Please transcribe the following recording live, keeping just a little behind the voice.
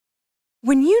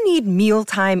When you need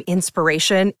mealtime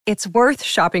inspiration, it's worth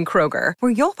shopping Kroger,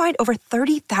 where you'll find over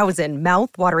 30,000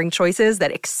 mouth-watering choices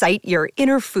that excite your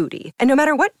inner foodie. And no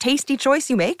matter what tasty choice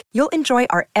you make, you'll enjoy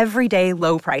our everyday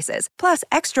low prices, plus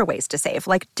extra ways to save,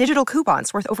 like digital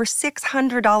coupons worth over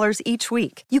 $600 each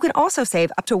week. You can also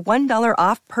save up to $1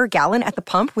 off per gallon at the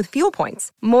pump with fuel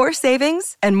points. More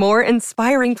savings and more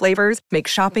inspiring flavors make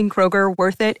shopping Kroger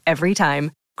worth it every time.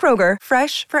 Kroger,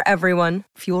 fresh for everyone.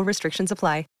 Fuel restrictions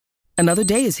apply. Another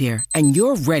day is here, and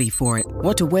you're ready for it.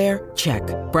 What to wear? Check.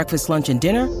 Breakfast, lunch, and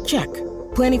dinner? Check.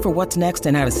 Planning for what's next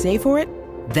and how to save for it?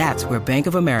 That's where Bank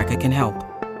of America can help.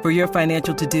 For your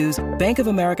financial to-dos, Bank of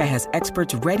America has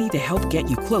experts ready to help get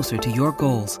you closer to your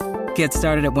goals. Get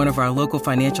started at one of our local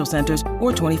financial centers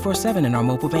or 24/7 in our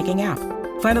mobile banking app.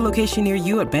 Find a location near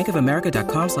you at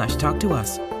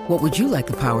bankofamerica.com/talktous. What would you like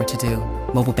the power to do?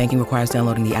 Mobile banking requires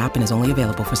downloading the app and is only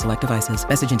available for select devices.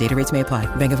 Message and data rates may apply.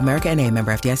 Bank of America N.A.,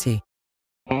 member FDIC.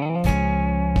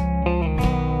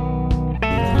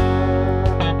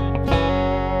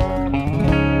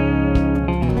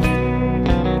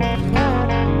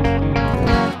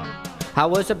 I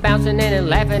was a-bouncing and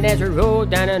laughing as we rolled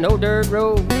down an old dirt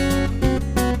road.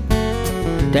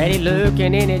 Daddy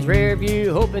looking in his rear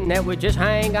view, hoping that we'd just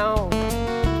hang on.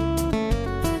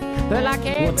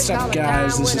 What's up,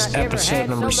 guys? This is episode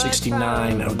number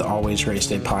 69 of the Always Race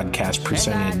Day podcast,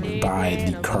 presented by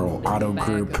the Carl Auto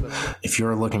Group. If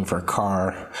you're looking for a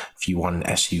car, if you want an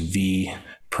SUV,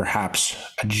 perhaps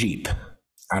a Jeep.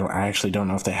 I actually don't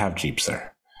know if they have Jeeps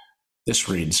there. This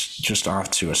reads just off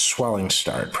to a swelling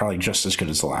start, probably just as good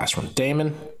as the last one.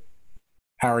 Damon,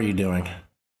 how are you doing?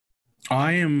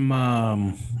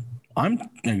 I'm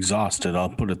exhausted, I'll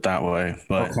put it that way.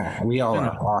 But okay, we all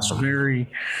are. Awesome. Very,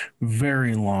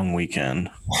 very long weekend.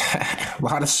 A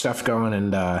lot of stuff going,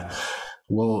 and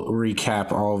we'll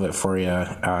recap all of it for you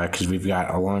because we've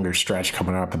got a longer stretch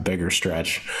coming up, a bigger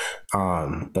stretch.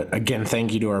 But again,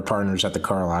 thank you to our partners at the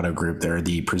Carl Auto Group. They're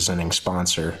the presenting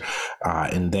sponsor,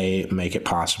 and they make it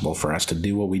possible for us to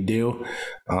do what we do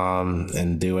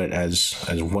and do it as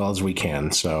well as we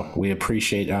can. So we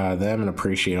appreciate them and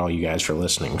appreciate all you guys for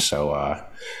listening. So I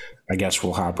guess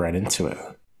we'll hop right into it.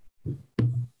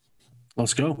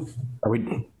 Let's go. Are we?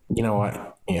 You know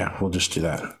what? Yeah, we'll just do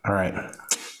that. All right.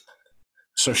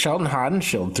 So Sheldon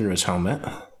Haudenschild threw his helmet.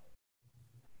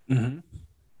 Mm-hmm.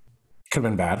 Could have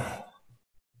been bad.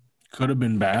 Could have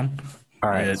been bad. All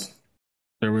right.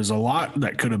 There was a lot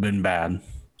that could have been bad.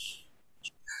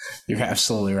 You're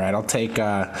absolutely right. I'll take,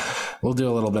 we'll do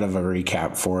a little bit of a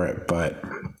recap for it, but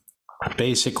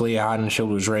basically Haudenschild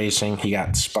was racing. He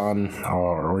got spun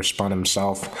or spun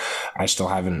himself. I still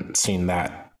haven't seen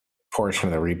that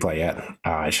portion of the replay yet.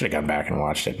 I should have gone back and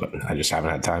watched it, but I just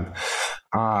haven't had time.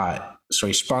 So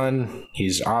he spun.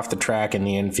 He's off the track in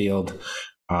the infield.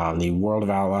 The World of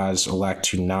Outlaws elect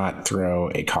to not throw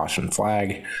a caution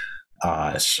flag.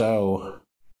 So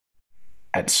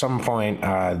at some point,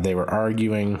 they were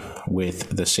arguing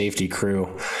with the safety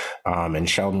crew, and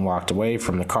Sheldon walked away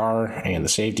from the car, and the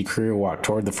safety crew walked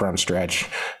toward the front stretch,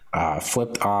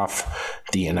 flipped off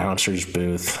the announcer's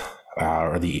booth,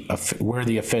 or where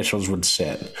the officials would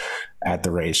sit at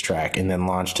the racetrack, and then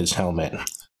launched his helmet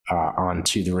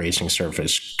onto the racing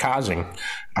surface, causing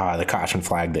the caution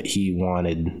flag that he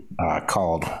wanted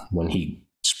called when he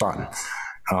spun.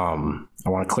 I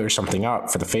want to clear something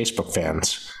up for the Facebook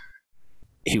fans.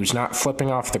 He was not flipping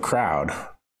off the crowd,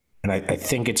 and I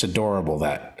think it's adorable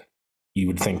that you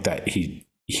would think that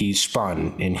he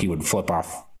spun and he would flip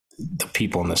off the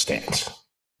people in the stands.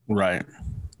 Right.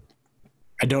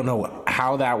 I don't know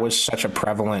how that was such a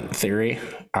prevalent theory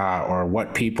or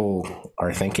what people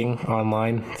are thinking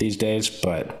online these days,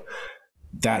 but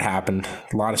that happened.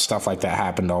 A lot of stuff like that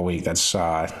happened all week. That's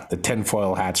the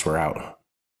tinfoil hats were out.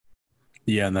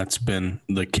 Yeah, that's been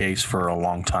the case for a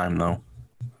long time, though.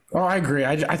 Oh, I agree.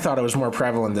 I thought it was more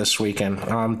prevalent this weekend.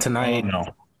 Tonight,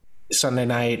 Sunday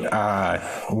night,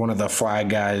 one of the flag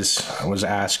guys was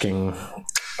asking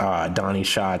Donnie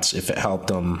Schatz if it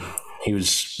helped him. He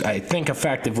was, I think,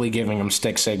 effectively giving him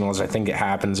stick signals. I think it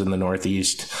happens in the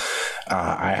Northeast.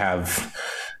 I have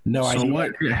no idea. So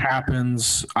what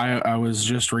happens, I was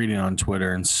just reading on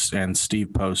Twitter, and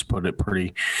Steve Post put it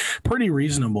pretty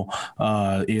reasonable,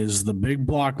 is the big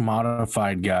block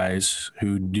modified guys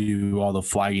who do all the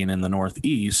flagging in the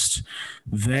Northeast,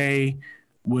 they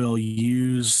will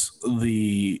use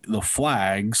the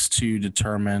flags to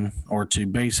determine or to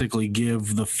basically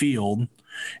give the field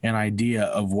an idea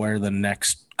of where the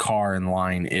next car in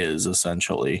line is.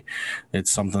 Essentially, it's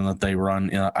something that they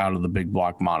run out of the big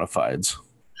block modifieds.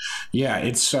 Yeah,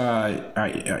 it's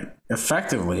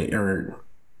effectively, or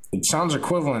it sounds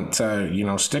equivalent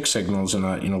to, stick signals in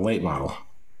a late model.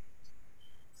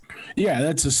 Yeah,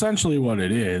 that's essentially what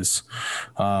it is.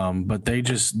 But they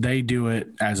do it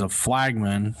as a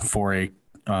flagman for a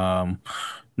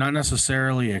not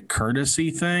necessarily a courtesy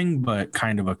thing, but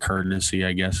kind of a courtesy,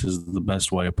 I guess, is the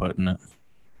best way of putting it.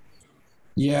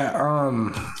 Yeah,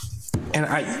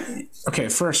 okay,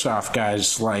 first off,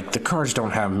 guys, like, the cars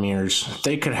don't have mirrors.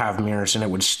 They could have mirrors and it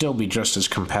would still be just as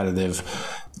competitive.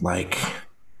 Like,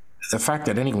 the fact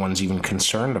that anyone's even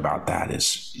concerned about that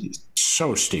is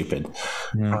so stupid.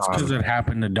 Yeah, it's because it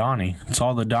happened to Donnie. It's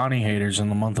all the Donnie haters in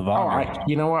the month of August.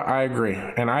 You know what? I agree.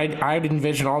 And I'd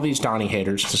envision all these Donnie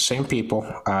haters, the same people,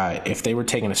 if they were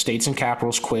taking a states and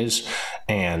capitals quiz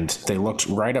and they looked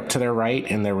right up to their right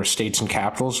and there were states and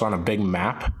capitals on a big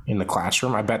map in the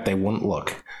classroom, I bet they wouldn't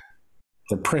look.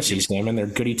 They're prissies, Damon. They're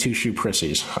goody two-shoe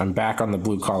prissies. I'm back on the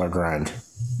blue-collar grind.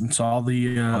 It's all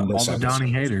the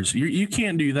Donnie haters. You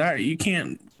can't do that. You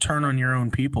can't turn on your own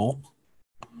people.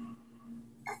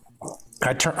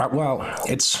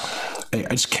 It's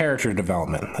character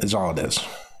development is all it is.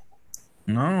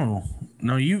 No,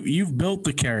 you've built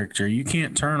the character. You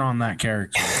can't turn on that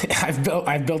character.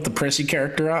 I've built the prissy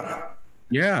character up.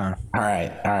 Yeah. All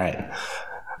right.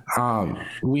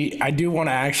 I do want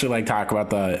to actually talk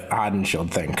about the Hodenshield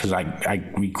thing because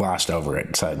we glossed over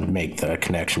it to make the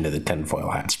connection to the tinfoil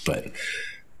hats, but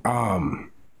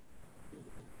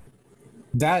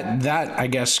that I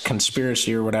guess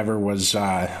conspiracy or whatever was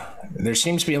there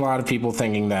seems to be a lot of people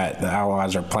thinking that the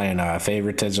Outlaws are playing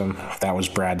favoritism. If that was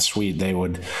Brad Sweet, they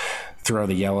would throw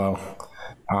the yellow.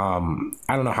 I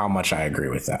don't know how much I agree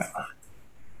with that.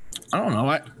 I don't know.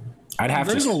 I'd have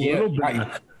to see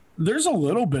it. There's a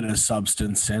little bit of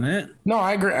substance in it. No,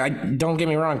 I agree. Don't get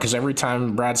me wrong, because every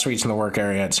time Brad Sweet's in the work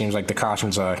area, it seems like the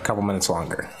caution's a couple minutes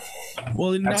longer.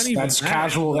 Well, that's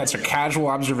casual. That's a casual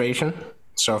observation.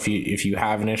 So if you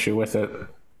have an issue with it,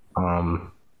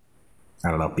 I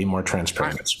don't know, be more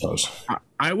transparent, I suppose.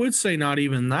 I would say not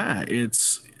even that.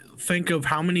 Think of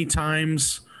how many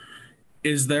times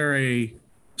is there a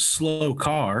slow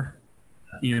car,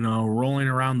 rolling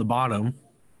around the bottom,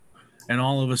 and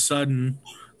all of a sudden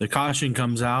the caution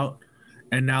comes out,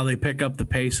 and now they pick up the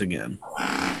pace again.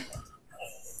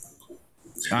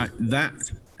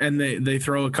 They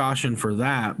throw a caution for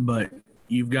that, but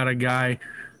you've got a guy.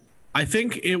 I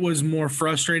think it was more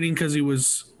frustrating because he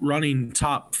was running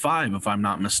top 5, if I'm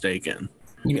not mistaken.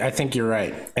 I think you're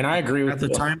right, and I agree with you. At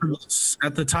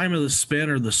the time of the spin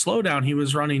or the slowdown, he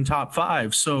was running top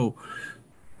 5. So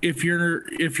if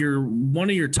you're one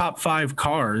of your top 5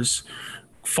 cars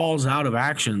falls out of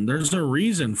action, there's a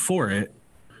reason for it.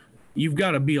 You've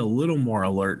got to be a little more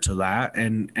alert to that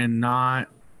and not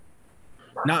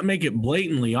make it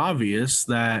blatantly obvious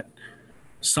that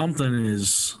something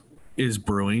is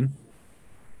brewing.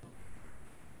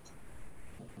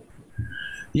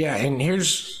 Yeah, and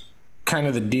here's kind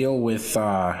of the deal with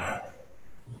I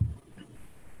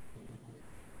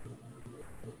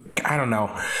don't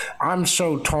know. I'm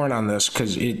so torn on this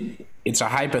because it's a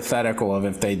hypothetical of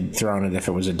if they'd thrown it if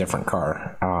it was a different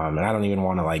car. And I don't even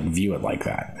want to view it like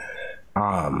that.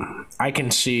 I can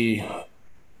see,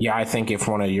 I think if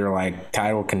one of your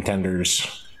title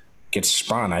contenders gets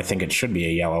spun, I think it should be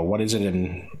a yellow. What is it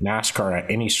in NASCAR at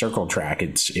any circle track?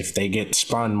 It's if they get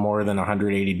spun more than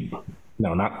 180,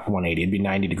 no, not 180, it'd be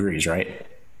 90 degrees, right?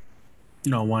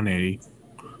 No, 180.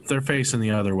 They're facing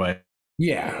the other way.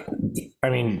 Yeah.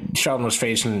 I mean, Sheldon was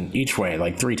facing each way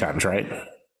 3 times, right?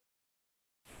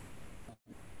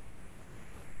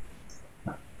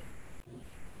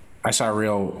 I saw a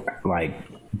real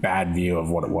bad view of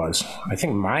what it was. I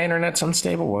think my internet's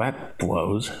unstable. Well, that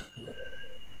blows.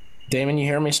 Damon, you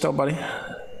hear me still, buddy?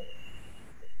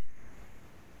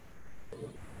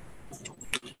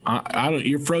 I don't.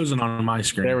 You're frozen on my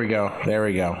screen. There we go.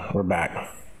 We're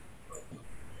back.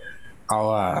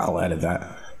 I'll edit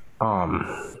that.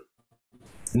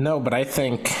 No, but I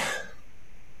think.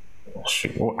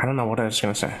 Shoot, I don't know what I was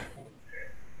gonna say.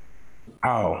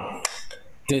 Oh.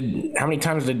 How many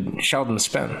times did Sheldon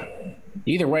spin?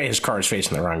 Either way, his car is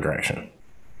facing the wrong direction.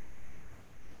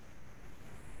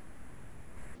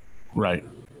 Right.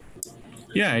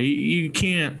 Yeah, you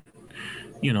can't,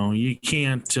 I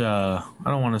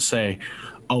don't want to say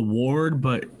award,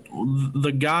 but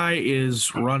the guy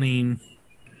is running,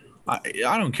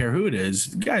 I don't care who it is,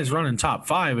 the guy's running top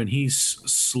 5 and he's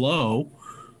slow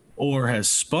or has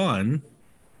spun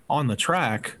on the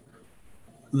track,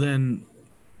 then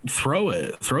throw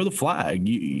the flag.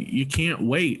 You can't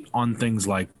wait on things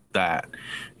like that.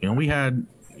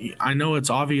 I know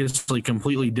it's obviously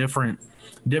completely different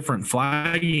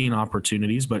flagging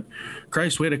opportunities, but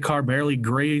Christ, we had a car barely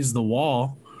graze the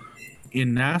wall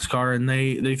in NASCAR, and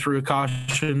they threw a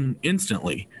caution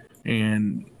instantly.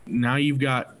 And now you've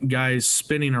got guys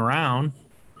spinning around,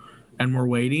 and we're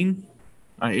waiting.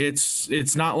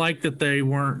 It's not like that they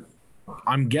weren't.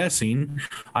 I'm guessing,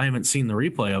 I haven't seen the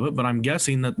replay of it, but I'm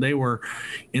guessing that they were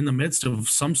in the midst of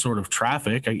some sort of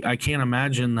traffic. I can't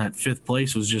imagine that fifth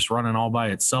place was just running all by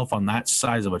itself on that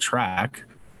size of a track.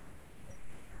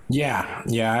 Yeah,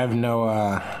 I have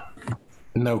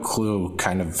no clue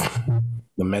kind of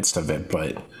the midst of it,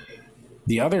 but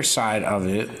the other side of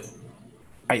it,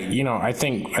 I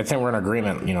think we're in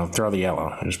agreement, throw the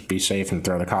yellow, just be safe and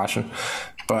throw the caution.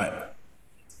 But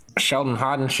Sheldon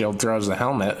Haudenschild throws the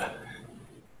helmet.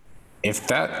 If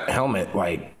that helmet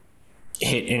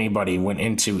hit anybody, went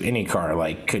into any car,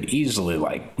 could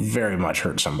easily very much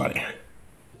hurt somebody,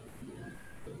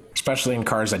 especially in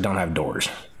cars that don't have doors.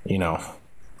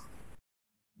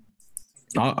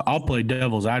 I'll play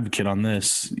devil's advocate on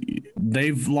this.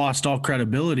 They've lost all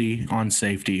credibility on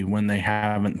safety when they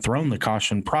haven't thrown the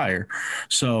caution prior.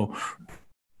 So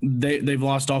they've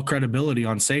lost all credibility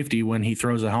on safety when he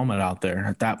throws a helmet out there.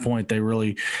 At that point, they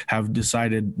really have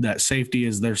decided that safety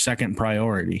is their second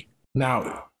priority.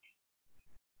 Now,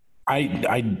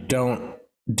 I don't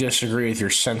disagree with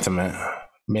your sentiment,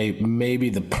 maybe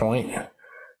the point,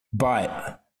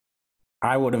 but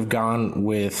I would have gone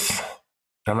with,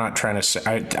 I'm not trying to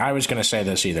say, I was going to say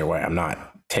this either way. I'm not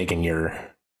taking your,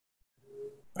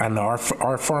 I know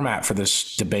our format for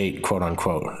this debate, quote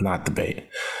unquote, not debate,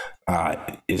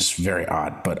 is very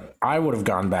odd, but I would have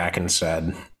gone back and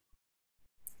said,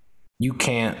 you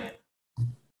can't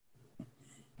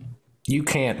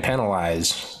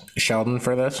penalize Sheldon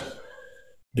for this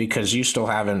because you still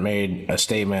haven't made a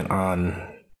statement on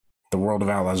the World of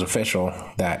Outlaws official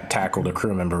that tackled a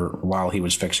crew member while he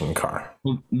was fixing a car.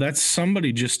 Well, that's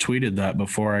somebody just tweeted that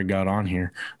before I got on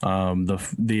here.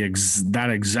 That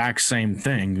exact same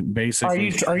thing,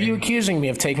 basically. Are you accusing me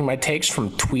of taking my takes from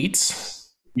tweets?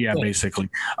 Yeah, basically.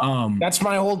 That's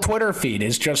my whole Twitter feed.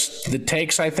 Is just the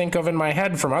takes I think of in my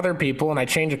head from other people, and I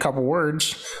change a couple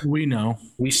words. We know.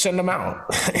 We send them out.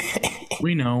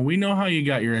 We know how you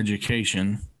got your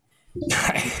education.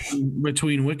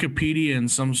 Between Wikipedia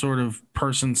and some sort of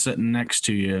person sitting next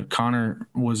to you, Connor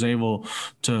was able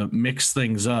to mix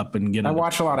things up and get. I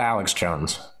watch a lot of Alex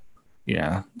Jones.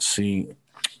 Yeah, see,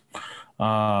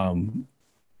 but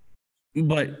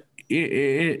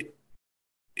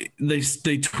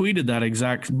they tweeted that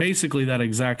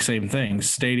exact same thing,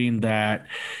 stating that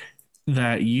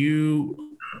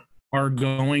you are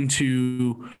going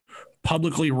to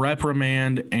publicly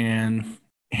reprimand and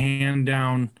hand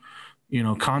down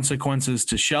consequences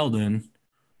to Sheldon,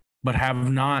 but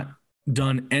have not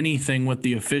done anything with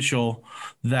the official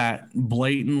that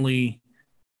blatantly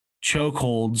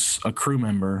chokeholds a crew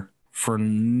member for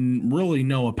really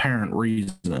no apparent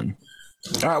reason.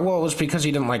 Well, it was because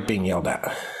he didn't like being yelled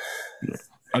at.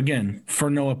 Again, for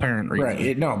no apparent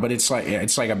reason. Right. But it's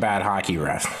like a bad hockey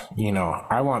ref.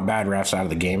 I want bad refs out of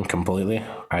the game completely.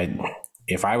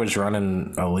 If I was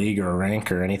running a league or a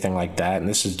rank or anything like that, and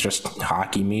this is just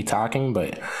hockey me talking,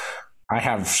 but I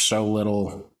have so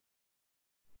little,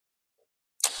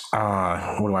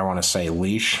 what do I want to say,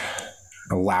 leash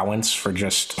allowance for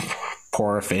just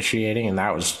poor officiating. And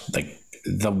that was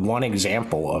the one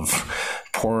example of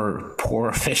poor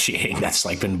officiating that's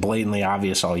been blatantly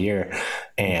obvious all year.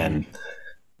 And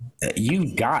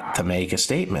you got to make a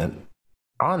statement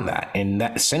on that. And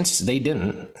that, since they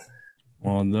didn't,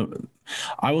 well,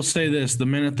 I will say this: the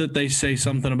minute that they say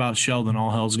something about Sheldon, all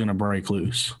hell's going to break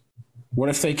loose. What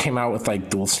if they came out with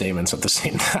dual statements at the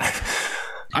same time?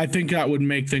 I think that would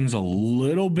make things a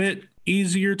little bit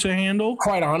easier to handle.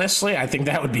 Quite honestly, I think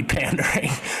that would be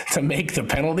pandering to make the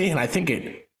penalty, and I think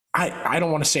I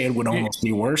don't want to say it would almost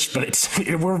be worse, but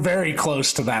we're very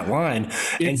close to that line,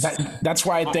 and that's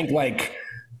why I think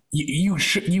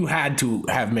you had to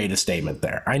have made a statement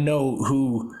there. I know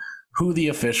who the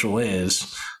official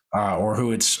is, or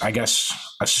who it's, I guess,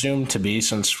 assumed to be,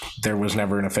 since there was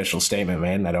never an official statement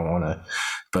made, and I don't want to,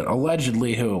 but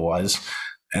allegedly who it was.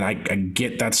 And I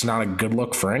get that's not a good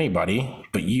look for anybody,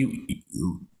 but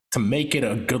to make it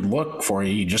a good look for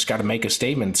you, you just got to make a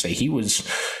statement, say he was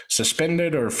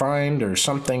suspended or fined or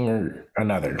something or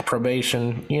another,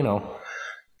 probation.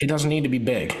 It doesn't need to be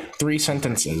big. 3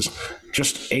 sentences,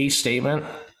 just a statement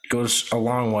goes a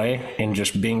long way in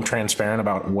just being transparent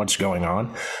about what's going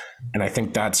on. And I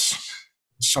think that's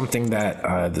something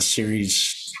that the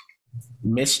series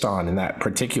missed on in that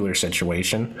particular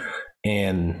situation.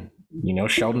 And,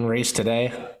 Sheldon raced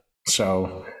today.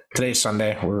 So today's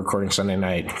Sunday. We're recording Sunday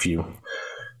night. If you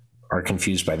are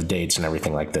confused by the dates and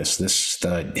everything like this,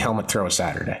 the helmet throw is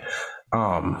Saturday.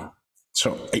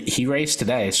 So he raced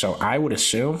today, so I would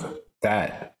assume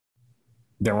that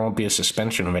there won't be a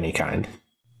suspension of any kind.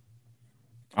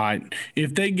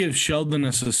 If they give Sheldon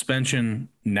a suspension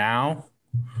now,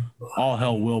 all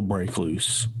hell will break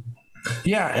loose.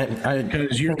 Yeah,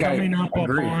 because you're coming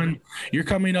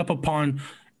up upon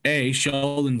A,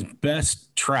 Sheldon's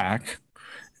best track,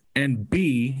 and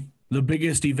B, the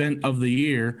biggest event of the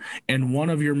year, and one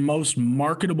of your most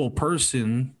marketable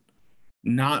person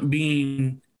not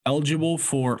being eligible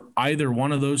for either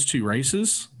one of those two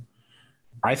races.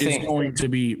 I think it's going to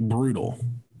be brutal.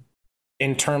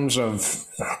 In terms of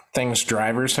things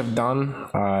drivers have done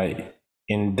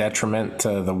in detriment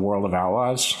to the World of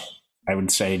Outlaws, I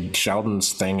would say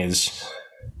Sheldon's thing is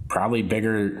probably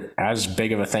as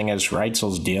big of a thing as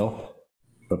Reitzel's deal,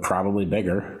 but probably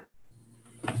bigger.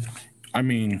 I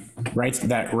mean,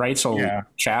 that Reitzel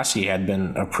chassis had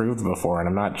been approved before, and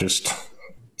I'm not just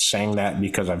saying that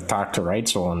because I've talked to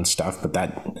Reitzel and stuff, but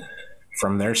that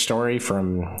from their story,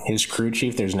 from his crew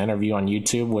chief, there's an interview on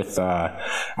YouTube with,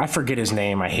 I forget his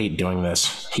name. I hate doing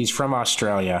this. He's from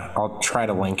Australia. I'll try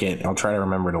to link it. I'll try to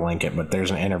remember to link it, but there's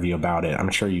an interview about it. I'm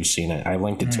sure you've seen it. I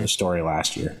linked it to a story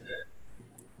last year.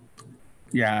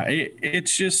 Yeah,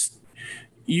 it's just,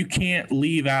 you can't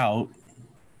leave out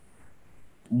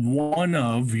one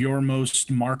of your most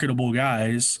marketable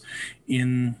guys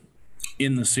in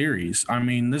the series. I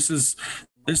mean, this is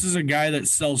a guy that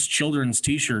sells children's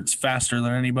T-shirts faster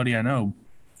than anybody I know.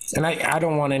 And I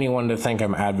don't want anyone to think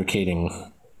I'm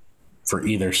advocating for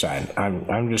either side.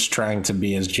 I'm just trying to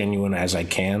be as genuine as I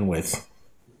can with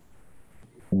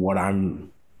what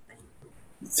I'm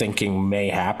thinking may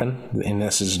happen. And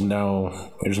there's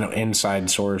no inside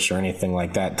source or anything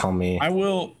like that. Tell me. I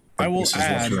will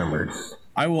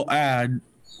add.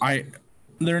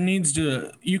 There needs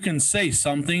to, you can say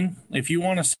something. If you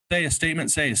want to say a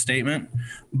statement.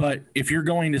 But if you're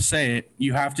going to say it,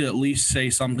 you have to at least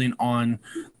say something on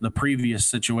the previous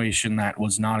situation that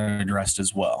was not addressed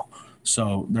as well.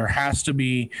 So there has to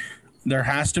be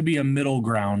a middle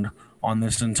ground on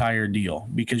this entire deal,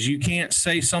 because you can't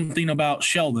say something about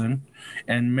Sheldon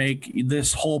and make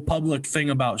this whole public thing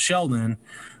about Sheldon,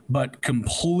 but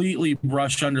completely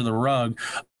brush under the rug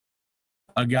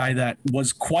a guy that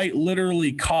was quite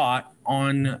literally caught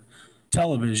on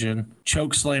television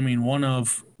choke slamming one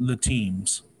of the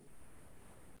teams.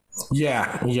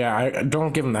 Yeah. I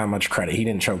don't give him that much credit. He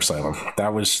didn't choke slam him.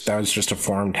 That was just a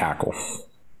form tackle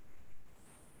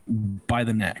by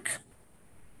the neck.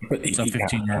 It's a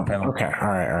 15-yard penalty. Okay. All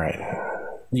right.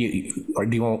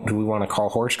 Do we want to call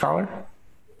horse collar?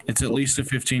 It's at least a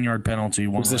 15-yard penalty.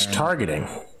 Was this targeting?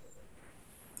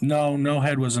 No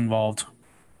head was involved.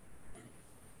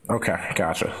 Okay,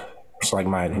 gotcha. It's like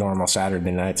my normal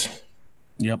Saturday nights.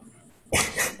 Yep.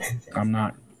 I'm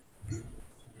not.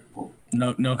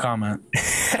 No comment.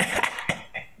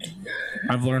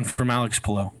 I've learned from Alex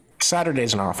Pillow.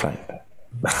 Saturday's an off night.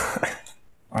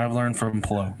 I've learned from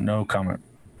Pillow. No comment.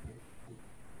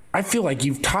 I feel like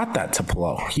you've taught that to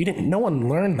Pillow. No one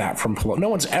learned that from Pillow. No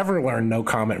one's ever learned no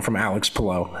comment from Alex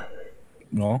Pillow.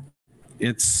 Well,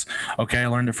 it's okay. I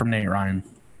learned it from Nate Ryan.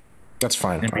 That's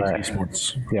fine. NBC right.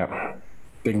 Sports. Yeah.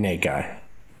 Big Nate guy.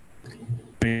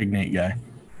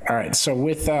 All right. So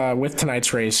with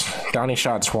tonight's race, Donnie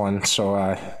Schatz won.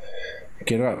 So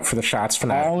get up for the Schatz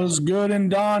finale. All is good in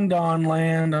Don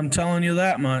land. I'm telling you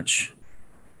that much.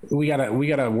 We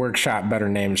gotta workshop better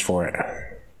names for it.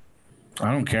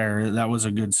 I don't care. That was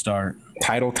a good start.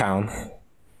 Title Town.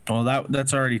 Well,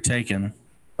 that's already taken.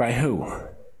 By who?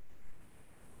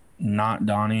 Not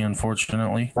Donnie,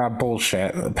 unfortunately.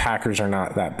 Bullshit. The Packers are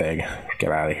not that big.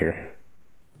 Get out of here.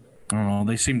 I don't know.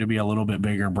 They seem to be a little bit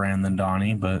bigger brand than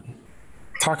Donnie, but...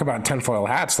 Talk about tinfoil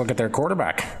hats. Look at their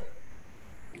quarterback.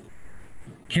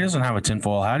 He doesn't have a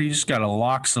tinfoil hat. He's got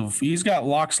he's got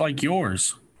locks like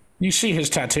yours. You see his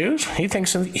tattoos? He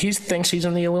thinks he's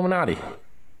in the Illuminati.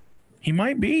 He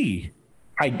might be.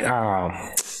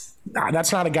 That's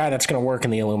not a guy that's going to work in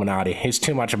the Illuminati. He's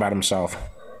too much about himself.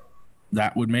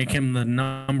 That would make him the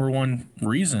number one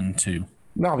reason to.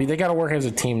 No, they got to work as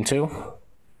a team too.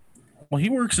 Well, he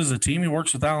works as a team. He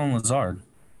works with Alan Lazard.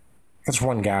 That's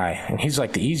one guy, and he's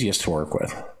like the easiest to work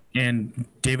with. And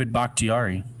David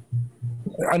Bakhtiari.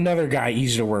 Another guy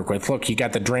easy to work with. Look, you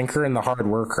got the drinker and the hard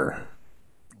worker.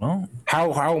 Well,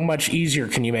 how much easier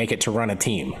can you make it to run a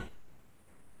team?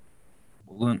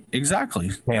 Exactly.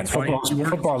 Man,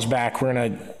 football's back. We're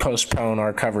going to postpone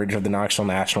our coverage of the Knoxville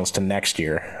Nationals to next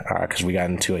year because we got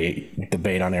into a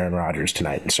debate on Aaron Rodgers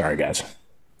tonight. Sorry, guys.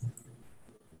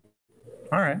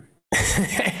 All right.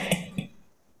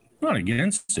 Not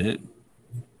against it.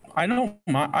 I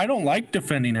don't like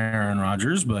defending Aaron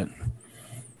Rodgers, but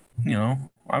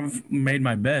I've made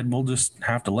my bed. We'll just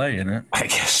have to lay in it. I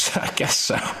guess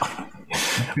so.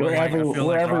 We're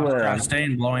everywhere.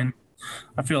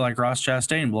 I feel like Ross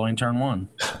Chastain blowing turn 1.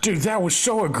 Dude, that was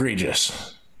so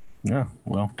egregious. Yeah,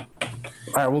 well.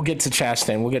 All right, we'll get to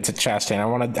Chastain.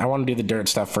 I want to do the dirt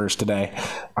stuff first today,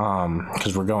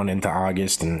 because we're going into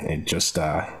August and it just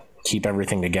keep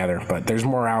everything together. But there's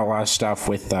more Outlaw stuff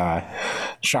with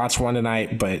shots won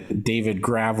tonight, but David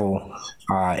Gravel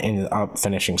ended up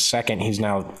finishing second. He's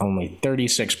now only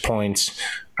 36 points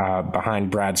behind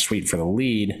Brad Sweet for the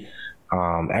lead.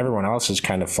 Everyone else has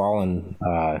kind of fallen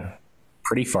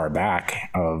pretty far back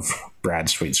of Brad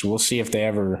Sweet, so we'll see if they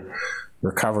ever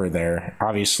recover there.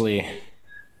 Obviously,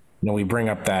 we bring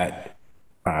up that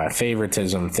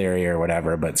favoritism theory or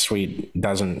whatever, but Sweet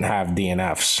doesn't have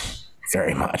DNFs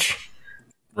very much,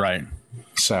 right?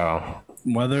 So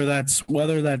whether that's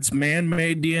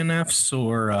man-made DNFs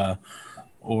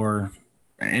or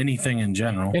anything in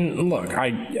general. And look,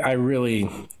 I really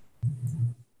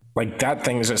like that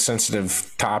thing is a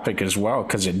sensitive topic as well,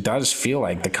 because it does feel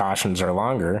like the cautions are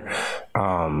longer.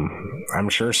 I'm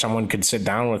sure someone could sit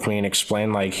down with me and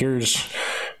explain, like,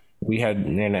 we had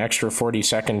an extra 40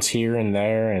 seconds here and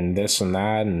there and this and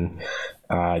that. And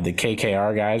the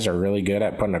KKR guys are really good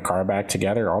at putting a car back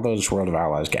together. All those World of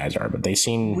Outlaws guys are, but they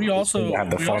seem to have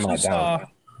the format down.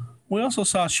 We also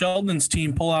saw Sheldon's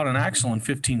team pull out an axle in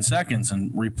 15 seconds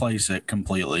and replace it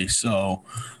completely. So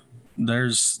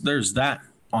there's that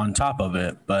on top of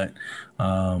it, but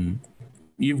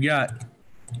you've got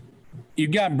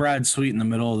Brad Sweet in the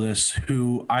middle of this,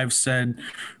 who I've said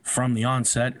from the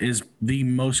onset is the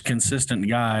most consistent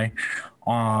guy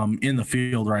in the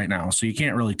field right now. So you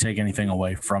can't really take anything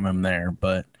away from him there,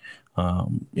 but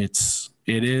it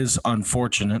is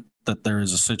unfortunate that there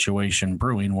is a situation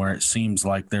brewing where it seems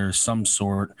like there's some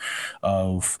sort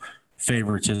of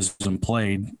favoritism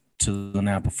played to the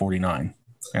Napa 49.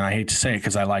 And I hate to say it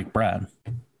because I like Brad.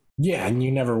 Yeah, and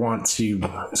you never want to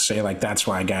say, like, that's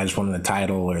why guys won the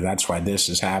title or that's why this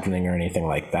is happening or anything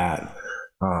like that.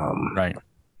 Right.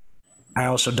 I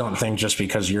also don't think just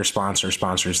because your sponsor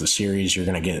sponsors the series, you're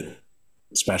going to get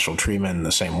special treatment in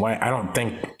the same way. I don't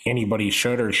think anybody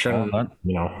should or shouldn't, I'm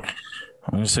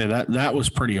going to say that was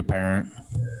pretty apparent.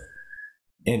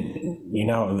 And,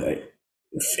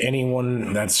 if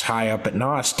anyone that's high up at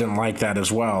NOS didn't like that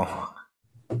as well.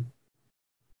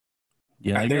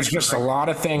 Yeah, there's just a lot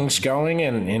of things going,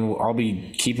 and I'll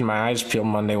be keeping my eyes peeled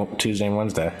Monday, Tuesday, and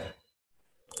Wednesday.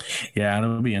 Yeah,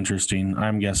 it'll be interesting.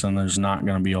 I'm guessing there's not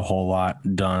going to be a whole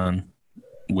lot done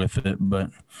with it, but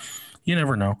you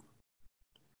never know.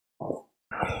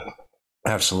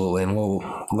 Absolutely, and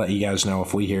we'll let you guys know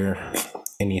if we hear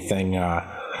anything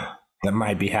that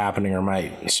might be happening or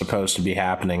might supposed to be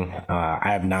happening. I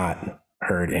have not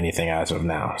heard anything as of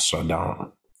now, so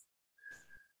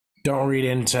don't read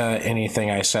into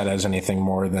anything I said as anything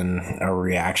more than a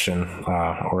reaction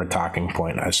or a talking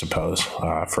point, I suppose.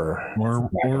 Or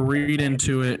read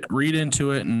into it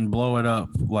and blow it up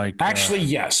like. Actually,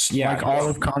 yes, yeah, like all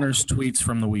of Connor's tweets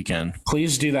from the weekend.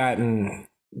 Please do that and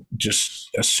just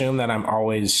assume that I'm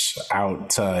always out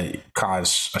to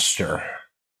cause a stir.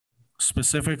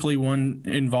 Specifically, one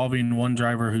involving one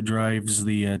driver who drives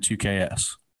the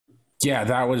 2KS. Yeah,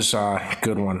 that was a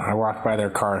good one. I walked by their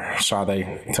car, saw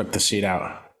they took the seat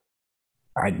out.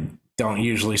 I don't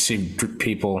usually see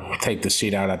people take the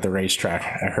seat out at the racetrack.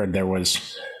 I heard there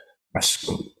was an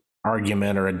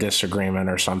argument or a disagreement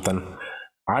or something.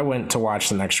 I went to watch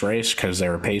the next race because they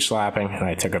were pace lapping, and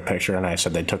I took a picture and I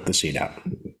said they took the seat out.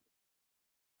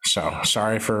 So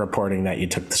sorry for reporting that you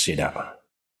took the seat out.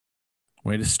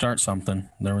 Way to start something.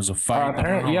 There was a fight.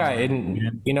 Apparently, yeah,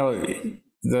 and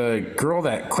the girl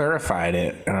that clarified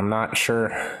it, and I'm not sure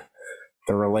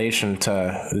the relation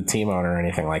to the team owner or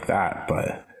anything like that,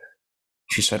 but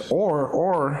she said,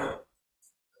 or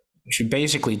she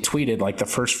basically tweeted, like, the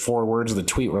first 4 words of the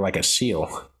tweet were like a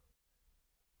seal.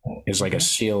 It's like a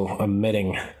seal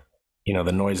emitting,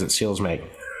 the noise that seals make.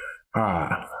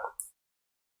 And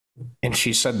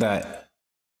she said that,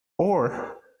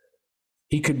 or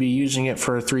he could be using it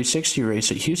for a 360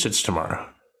 race at Huset's tomorrow.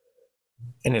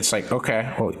 And it's like,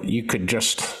 okay, well, you could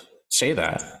just say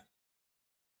that.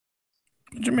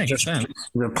 It makes sense.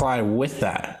 Reply with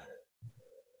that.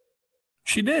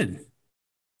 She did.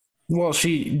 Well,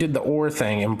 she did the or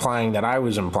thing, implying that I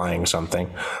was implying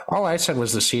something. All I said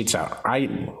was the seat's out.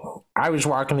 I was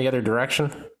walking the other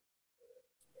direction.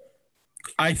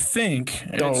 I think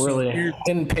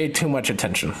didn't pay too much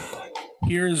attention.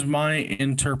 Here's my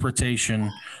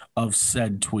interpretation of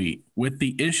said tweet. With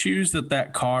the issues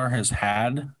that car has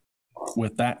had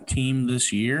with that team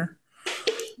this year,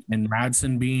 and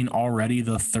Madsen being already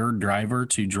the third driver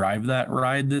to drive that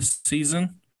ride this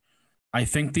season, I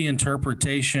think the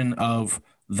interpretation of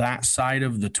that side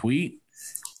of the tweet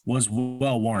was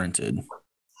well warranted.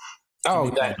 Oh,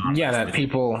 that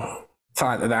people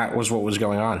thought that was what was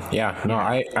going on. Yeah, no,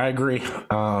 I agree.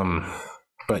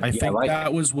 But I think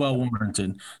that was well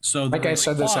warranted. So, like I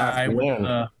said this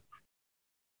afternoon.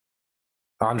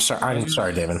 I'm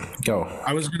sorry, David. Go.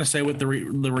 I was going to say with the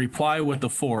reply with the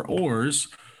 4 oars,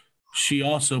 she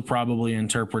also probably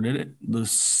interpreted it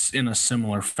in a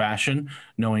similar fashion,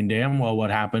 knowing damn well what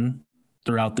happened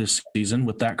throughout this season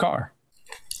with that car.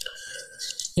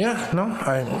 Yeah, no,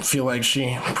 I feel like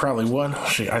she probably would.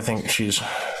 I think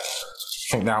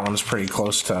that one's pretty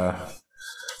close to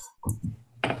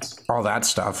all that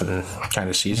stuff and kind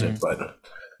of sees it. But,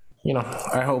 you know,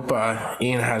 I hope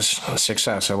Ian has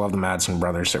success. I love the Madsen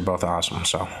brothers. They're both awesome.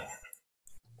 So.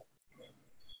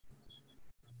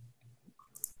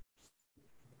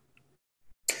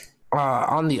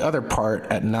 On the other part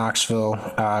at Knoxville,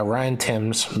 Ryan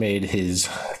Timms made his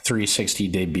 360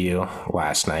 debut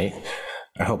last night.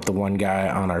 I hope the one guy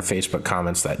on our Facebook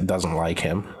comments that doesn't like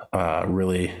him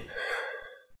really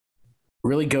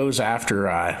goes after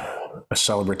a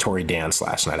celebratory dance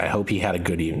last night. I hope he had a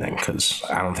good evening, because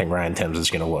I don't think Ryan Timms is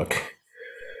going to look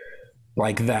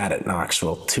like that at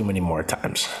Knoxville too many more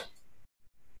times.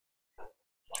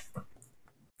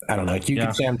 I don't know. You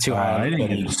could say I'm too high. I didn't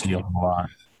get to see a lot.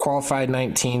 Qualified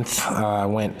 19th,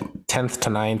 went 10th to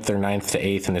 9th or 9th to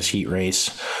 8th in his heat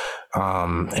race.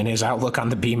 And his outlook on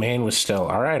the B main was still,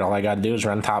 all right, all I got to do is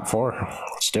run top 4.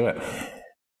 Let's do it.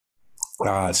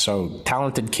 So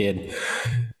talented kid,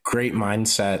 great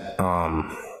mindset.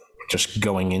 Just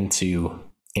going into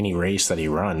any race that he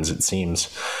runs, it seems.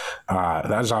 That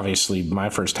was obviously my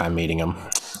first time meeting him.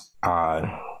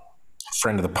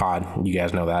 Friend of the pod, you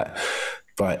guys know that.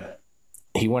 But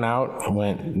he went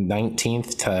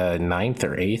 19th to 9th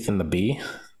or 8th in the B.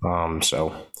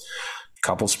 So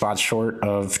couple spots short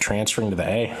of transferring to the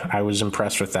A. I was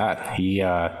impressed with that. He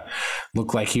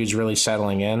looked like he was really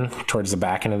settling in towards the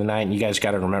back end of the night. And you guys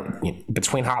got to remember,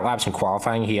 between hot laps and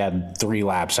qualifying, he had 3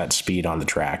 laps at speed on the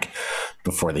track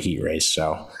before the heat race.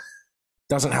 So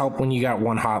doesn't help when you got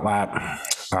 1 hot lap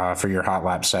for your hot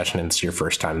lap session and it's your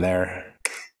first time there.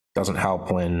 Doesn't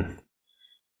help when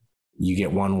you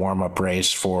get 1 warm-up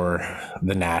race for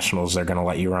the Nationals they're going to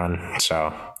let you run.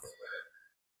 So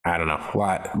I don't know. A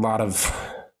lot of.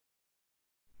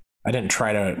 I didn't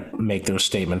try to make those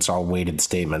statements all weighted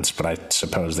statements, but I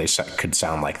suppose they could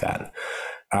sound like that.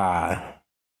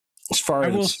 As far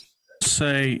as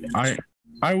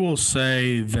I will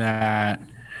say that,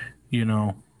 you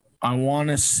know, I want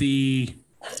to see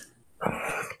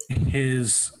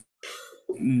his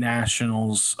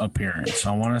Nationals appearance.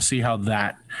 I want to see how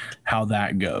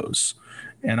that goes.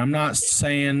 And I'm not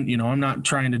saying, you know, I'm not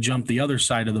trying to jump the other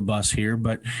side of the bus here,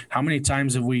 but how many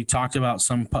times have we talked about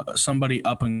somebody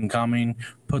up and coming,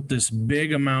 put this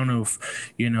big amount of,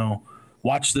 you know,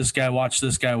 watch this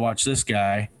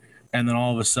guy, and then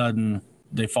all of a sudden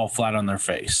they fall flat on their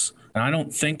face. And I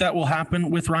don't think that will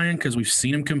happen with Ryan because we've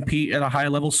seen him compete at a high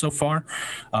level so far.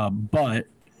 But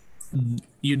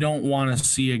you don't want to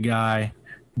see a guy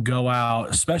go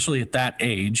out, especially at that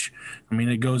age. I mean,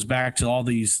 it goes back to all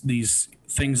these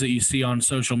things that you see on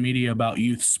social media about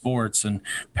youth sports and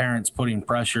parents putting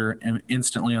pressure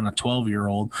instantly on a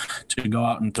 12-year-old to go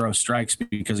out and throw strikes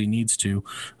because he needs to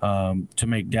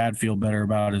make dad feel better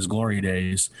about his glory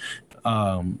days.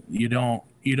 You don't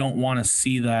want to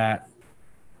see that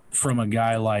from a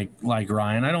guy like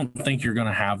Ryan. I don't think you're going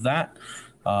to have that.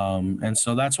 And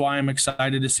so that's why I'm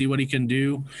excited to see what he can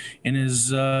do in his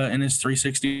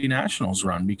 360 Nationals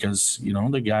run, because, you know,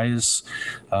 the guy is,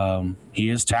 he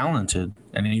is talented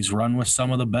and he's run with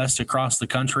some of the best across the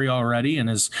country already and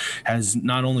has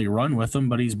not only run with them,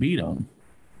 but he's beat them.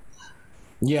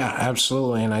 Yeah,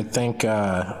 absolutely. And I think,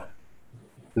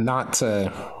 not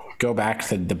to go back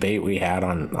to the debate we had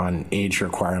on age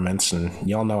requirements, and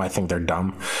y'all know, I think they're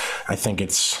dumb. I think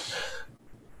it's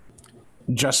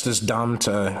just as dumb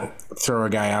to throw a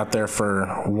guy out there for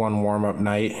 1 warm-up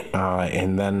night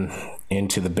and then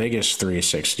into the biggest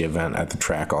 360 event at the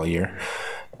track all year.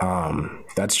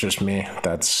 That's just me.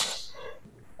 That's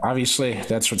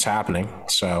what's happening.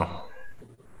 So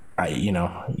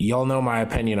y'all know my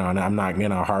opinion on it. I'm not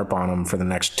going to harp on him for the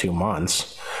next 2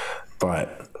 months,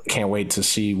 but can't wait to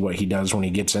see what he does when he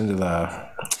gets into the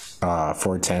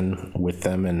 410 with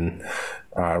them and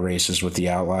races with the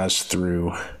Outlaws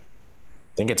through,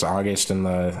 I think it's August in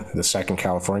the second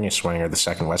California swing or the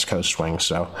second West Coast swing.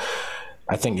 So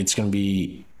I think it's going to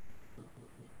be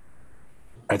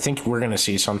I think we're going to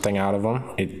see something out of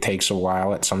him. It takes a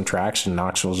while at some tracks, and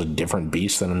Knoxville's a different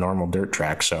beast than a normal dirt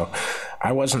track. So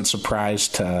I wasn't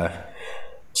surprised to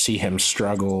see him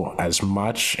struggle as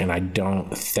much, and I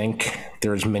don't think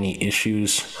there's many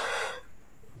issues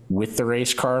with the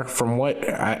race car. From what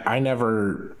I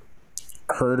never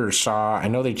heard or saw, I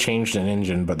know they changed an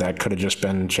engine, but that could have just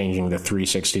been changing the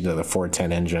 360 to the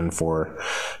 410 engine for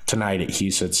tonight at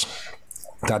Huset's.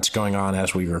 That's going on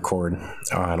as we record, and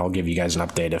I'll give you guys an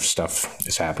update if stuff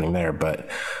is happening there. But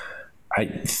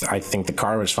I think the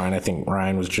car was fine. I think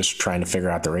Ryan was just trying to figure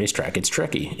out the racetrack. It's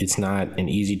tricky. It's not an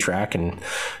easy track, and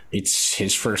it's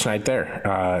his first night there.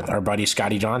 Our buddy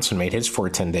Scotty Johnson made his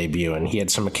 410 debut, and he had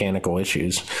some mechanical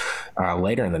issues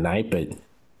later in the night, but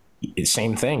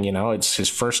same thing, it's his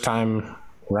first time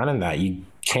running that. You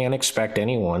can't expect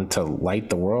anyone to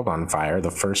light the world on fire the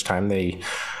first time they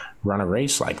run a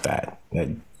race like that.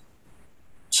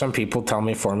 Some people tell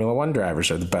me Formula One drivers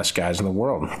are the best guys in the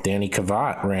world. Danny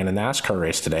Kvyat ran a NASCAR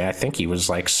race today. I think he was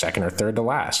like second or third to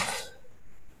last.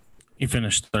 He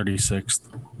finished 36th.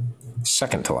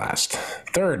 Second to last.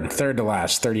 Third to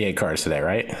last. 38 cars today,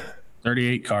 right?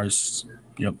 38 cars.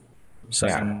 Yep.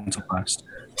 Second to last.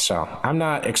 So I'm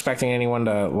not expecting anyone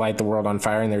to light the world on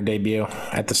fire in their debut.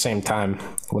 At the same time,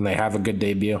 when they have a good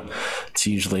debut, it's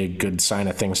usually a good sign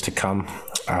of things to come.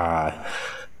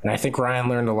 And I think Ryan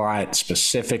learned a lot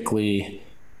specifically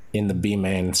in the B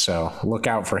main, so look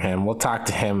out for him. We'll talk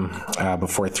to him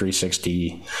before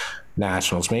 360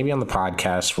 Nationals, maybe on the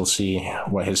podcast. We'll see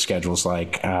what his schedule's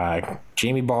like.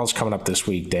 Jamie Ball's coming up this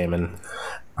week, Damon.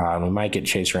 We might get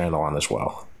Chase Randall on as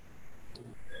well.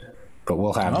 But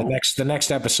we'll have the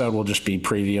next episode will just be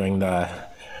previewing the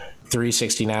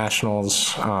 360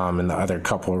 Nationals and the other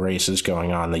couple of races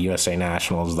going on, the USA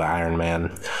Nationals, the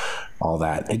Ironman, all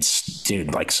that. It's,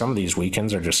 dude, like some of these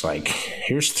weekends are just like,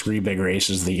 here's 3 big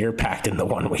races of the year packed into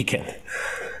one weekend.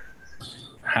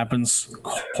 Happens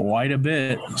quite a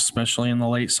bit, especially in the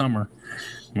late summer.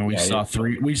 I mean, we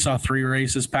saw three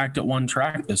races packed at one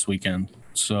track this weekend.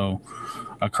 So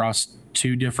across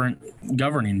 2 different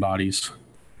governing bodies.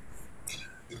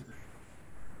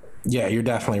 Yeah, you're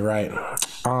definitely right.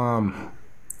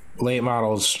 Late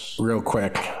models, real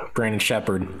quick. Brandon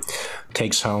Sheppard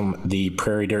takes home the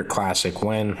Prairie Dirt Classic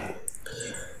win.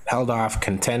 Held off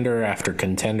contender after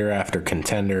contender after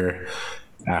contender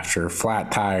after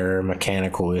flat tire,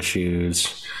 mechanical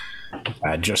issues.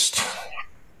 Just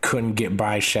couldn't get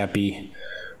by Sheppy.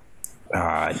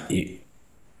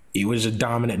 It was a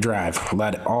dominant drive.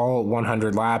 Led all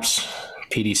 100 laps.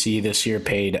 PDC this year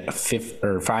paid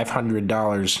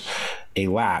 $500 a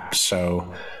lap,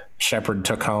 so Sheppard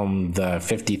took home the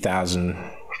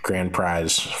 $50,000 grand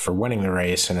prize for winning the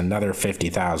race, and another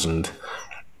 $50,000.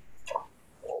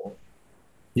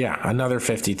 Yeah, another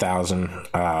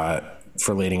 $50,000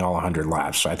 for leading all 100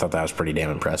 laps. So I thought that was pretty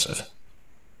damn impressive.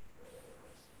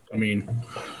 I mean,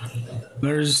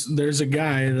 there's a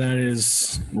guy that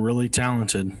is really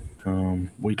talented.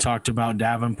 We talked about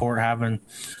Davenport having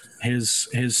his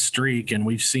streak, and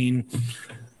we've seen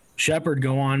Sheppard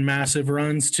go on massive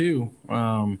runs too.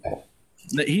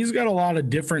 He's got a lot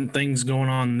of different things going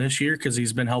on this year because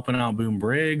he's been helping out Boone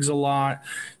Briggs a lot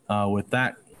with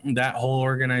that whole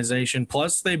organization.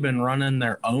 Plus, they've been running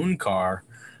their own car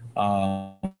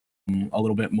a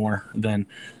little bit more than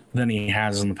he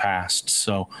has in the past.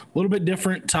 So a little bit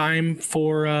different time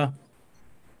for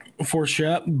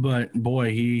Shep, but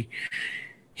boy,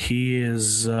 he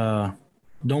is.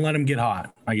 Don't let him get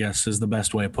hot, I guess, is the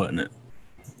best way of putting it.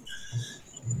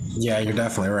 Yeah, you're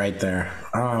definitely right there.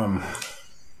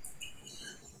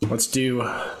 Let's do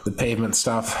the pavement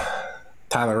stuff.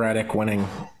 Tyler Reddick winning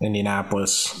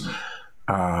Indianapolis.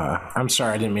 I'm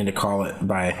sorry, I didn't mean to call it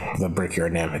by the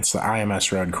Brickyard name. It's the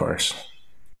IMS road course.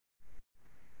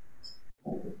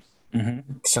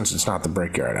 Mm-hmm. Since it's not the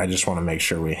Brickyard, I just want to make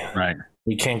sure we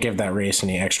can't give that race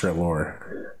any extra lore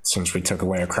since we took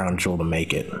away a crown jewel to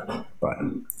make it. But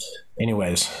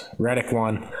anyways, Reddick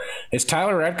won. Is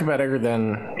Tyler Reddick better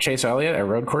than Chase Elliott at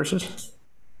road courses?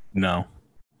 No.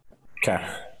 Okay.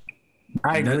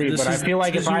 I agree, but I feel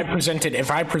like if I presented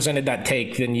that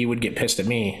take, then you would get pissed at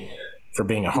me for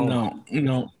being a homer.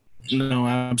 No,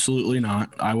 absolutely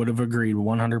not. I would have agreed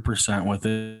 100% with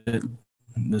it.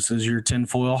 This is your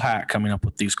tinfoil hat coming up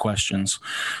with these questions.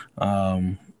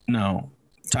 No.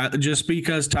 Just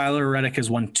because Tyler Reddick has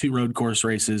won 2 road course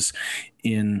races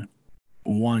in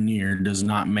 1 year does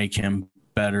not make him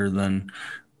better than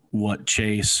what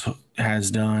Chase has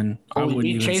done. I wouldn't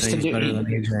even say he's better than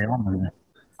AJ Allman.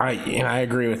 I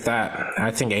agree with that.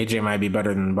 I think AJ might be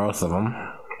better than both of them.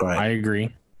 But I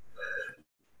agree.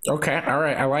 Okay, all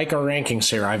right. I like our rankings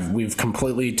here. We've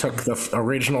completely took the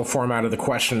original format of the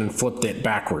question and flipped it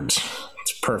backwards.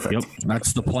 It's perfect. Yep,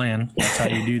 that's the plan. That's how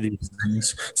you do these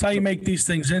things. That's how you make these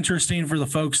things interesting for the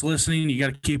folks listening. You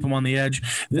got to keep them on the edge.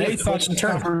 They thought the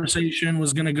conversation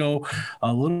was going to go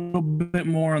a little bit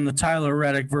more on the Tyler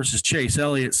Reddick versus Chase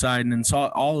Elliott side, and then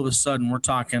all of a sudden we're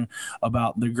talking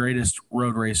about the greatest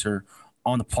road racer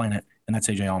on the planet, and that's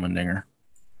AJ Allmendinger.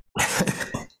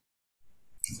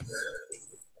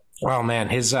 Oh man,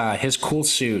 his cool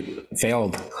suit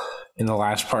failed in the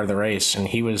last part of the race, and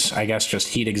he was, I guess, just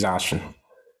heat exhaustion.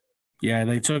 Yeah,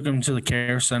 they took him to the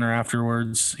care center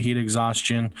afterwards, heat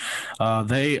exhaustion.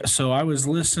 So I was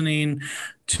listening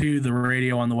to the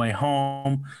radio on the way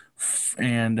home,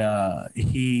 and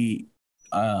he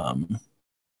had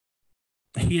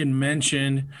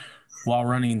mentioned while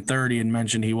running 30 and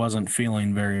mentioned he wasn't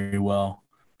feeling very well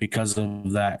because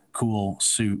of that cool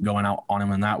suit going out on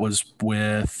him, and that was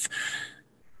with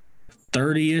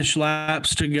 30-ish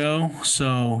laps to go.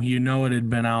 So it had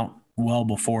been out well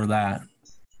before that.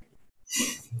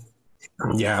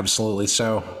 Yeah, absolutely.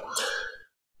 So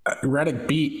Reddick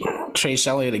beat Chase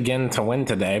Elliott again to win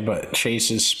today, but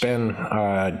Chase's spin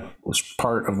was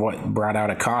part of what brought out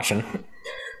a caution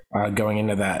going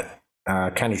into that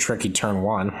kind of tricky turn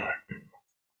one.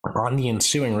 On the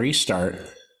ensuing restart,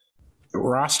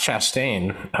 Ross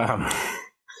Chastain,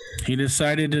 he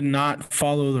decided to not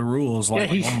follow the rules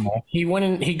he went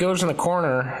in, he goes in the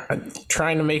corner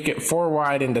trying to make it 4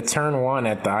 wide into turn 1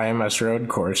 at the IMS road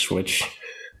course, which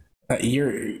you're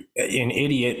an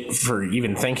idiot for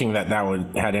even thinking that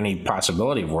would had any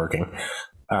possibility of working.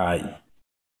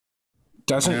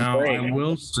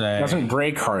 Doesn't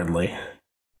brake hardly.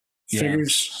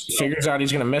 Figures out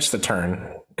he's going to miss the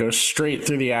turn, goes straight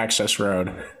through the access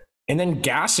road, and then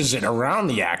gasses it around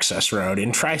the access road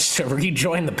and tries to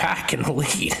rejoin the pack in the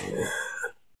lead.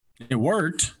 It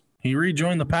worked. He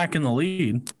rejoined the pack in the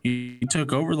lead. He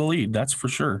took over the lead, that's for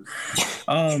sure.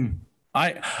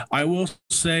 I will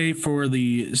say, for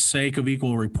the sake of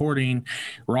equal reporting,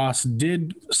 Ross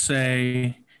did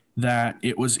say that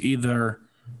it was either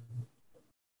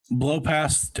blow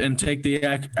past and take the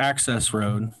access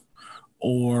road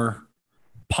or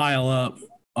pile up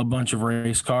a bunch of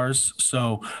race cars.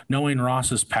 So knowing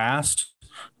Ross's past,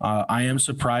 I am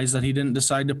surprised that he didn't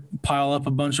decide to pile up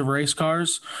a bunch of race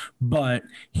cars, but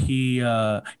he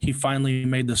finally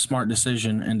made the smart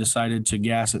decision and decided to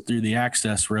gas it through the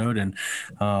access road. And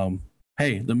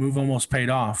hey, the move almost paid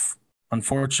off.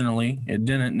 Unfortunately, it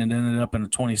didn't, and it ended up in a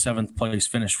 27th place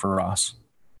finish for Ross.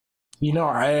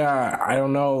 I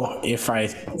don't know if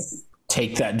I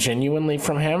take that genuinely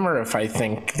from him or if I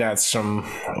think that's some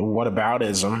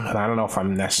whataboutism. And I don't know if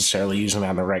I'm necessarily using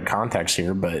that in the right context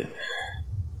here, but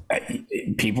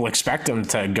people expect him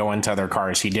to go into other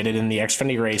cars. He did it in the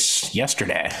Xfinity race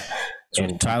yesterday.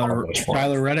 And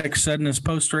Tyler Reddick said in his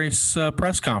post-race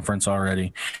press conference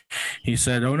already. He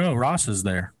said, "Oh no, Ross is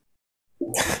there."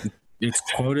 It's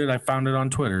quoted. I found it on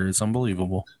Twitter. It's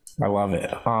unbelievable. I love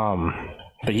it.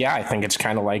 But yeah, I think it's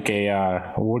kind of like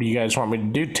what do you guys want me to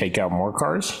do? Take out more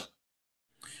cars?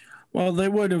 Well, they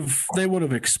would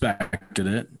have expected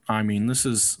it. I mean, this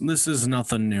is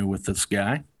nothing new with this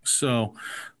guy. So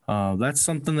that's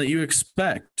something that you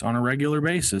expect on a regular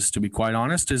basis, to be quite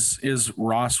honest, is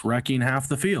Ross wrecking half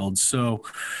the field. So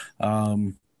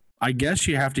I guess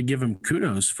you have to give him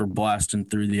kudos for blasting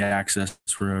through the access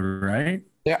road, right?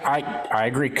 Yeah, I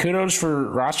agree. Kudos for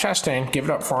Ross Chastain. Give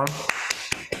it up for him.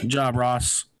 Good job,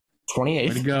 Ross. 28th.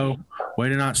 Way to go. Way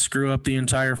to not screw up the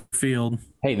entire field.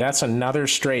 Hey, that's another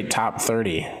straight top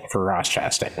 30 for Ross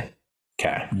Chastain.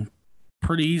 Okay.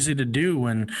 Pretty easy to do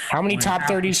when... How many top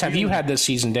 30s have you had this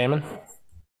season, Damon?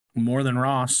 More than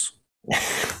Ross.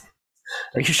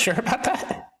 Are you sure about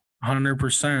that?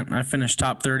 100%. I finish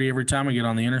top 30 every time I get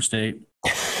on the interstate.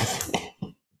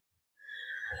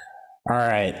 All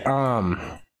right.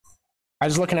 I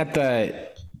was looking at the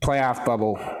playoff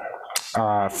bubble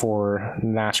for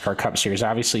NASCAR Cup Series.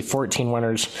 Obviously, 14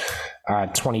 winners,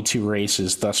 22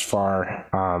 races thus far.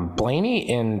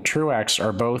 Blaney and Truex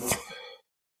are both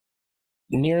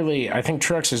nearly, I think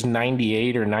Truex is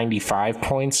 98 or 95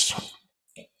 points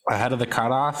ahead of the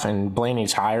cutoff, and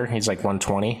Blaney's higher. He's like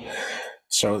 120.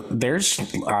 So there's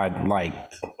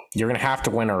you're going to have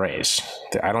to win a race.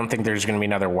 I don't think there's going to be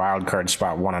another wild card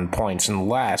spot won on points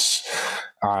unless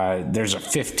there's a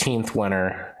 15th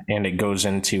winner and it goes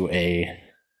into a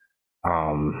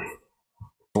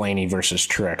Blaney versus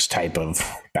Truex type of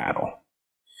battle,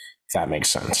 if that makes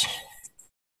sense.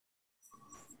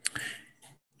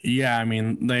 Yeah, I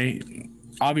mean,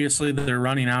 they're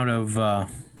running out of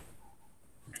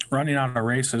running out of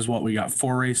races. We got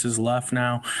 4 races left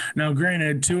now. Now,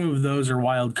 granted, 2 of those are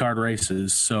wild card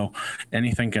races, so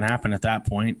anything can happen at that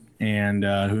point, and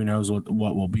who knows what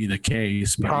will be the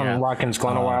case. But Watkins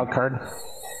Glen a wild card?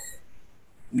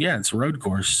 Yeah, it's a road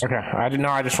course. Okay, I didn't know.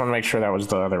 I just want to make sure that was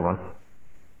the other one.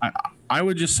 I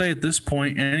would just say at this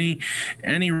point,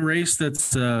 any race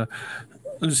that's a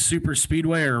super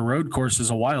speedway or a road course is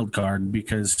a wild card,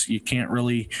 because you can't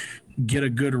really get a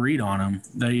good read on them.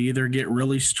 They either get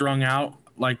really strung out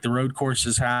like the road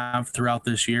courses have throughout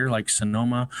this year, like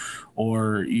Sonoma,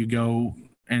 or you go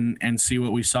and see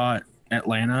what we saw at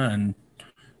Atlanta and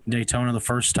Daytona the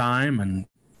first time and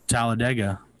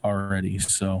Talladega already.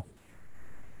 So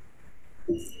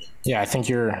yeah, I think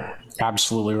you're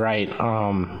absolutely right.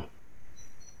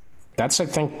 That's, I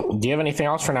think, do you have anything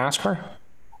else for NASCAR?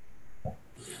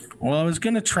 Well, I was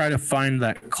going to try to find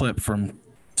that clip from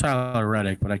Tyler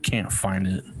Reddick, but I can't find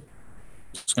it.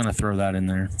 Just going to throw that in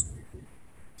there.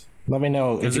 Let me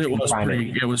know if you can find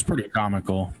it. It was pretty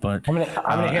comical, but I'm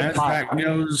gonna hit as that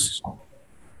goes,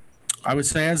 I would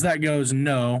say as that goes,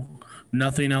 no,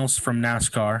 nothing else from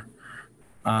NASCAR.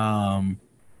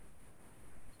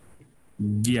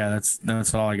 Yeah,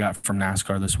 that's all I got from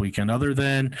NASCAR this weekend, other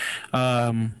than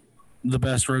the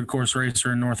best road course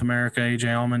racer in North America, AJ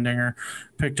Allmendinger,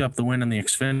 picked up the win in the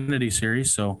Xfinity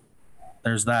Series, so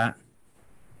there's that.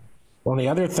 Well, the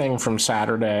other thing from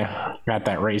Saturday at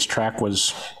that racetrack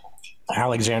was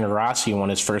Alexander Rossi won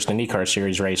his first IndyCar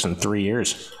Series race in 3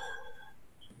 years.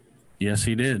 Yes,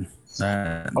 he did.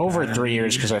 Over 3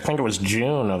 years, because I think it was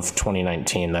June of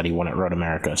 2019 that he won at Road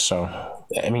America. So,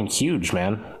 I mean, huge,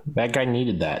 man. That guy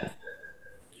needed that.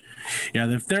 Yeah,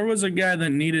 if there was a guy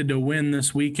that needed to win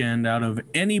this weekend out of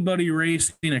anybody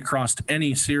racing across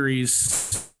any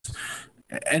series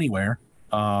anywhere,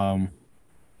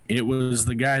 it was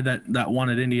the guy that won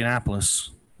at Indianapolis.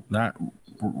 That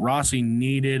Rossi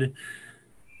needed.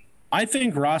 I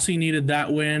think Rossi needed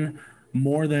that win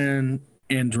more than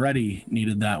Andretti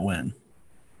needed that win,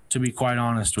 to be quite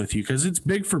honest with you, because it's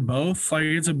big for both. Like,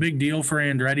 it's a big deal for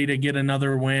Andretti to get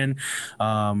another win,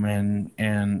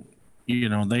 and you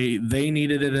know, they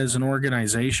needed it as an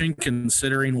organization,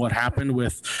 considering what happened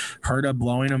with Herta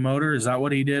blowing a motor. Is that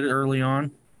what he did early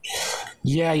on?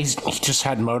 Yeah, he just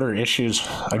had motor issues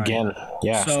again. Right.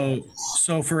 Yeah.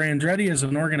 So for Andretti as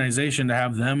an organization to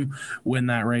have them win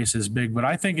that race is big, but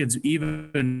I think it's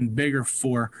even bigger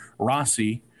for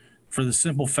Rossi, for the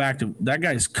simple fact of that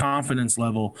guy's confidence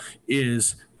level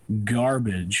is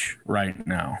garbage right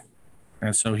now,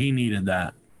 and so he needed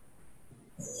that.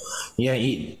 Yeah,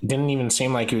 he didn't even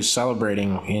seem like he was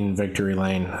celebrating in victory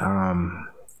lane.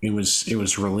 It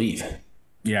was relief.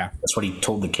 Yeah, that's what he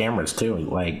told the cameras too.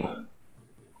 Like,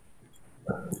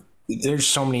 there's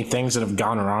so many things that have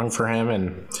gone wrong for him,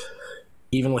 and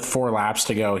even with 4 laps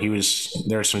to go,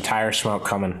 there's some tire smoke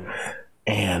coming,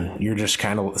 and you're just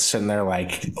kind of sitting there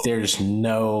like, there's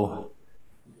no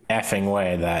effing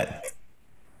way that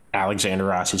Alexander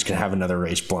Rossi's gonna have another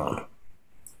race blown.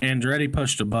 Andretti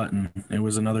pushed a button. It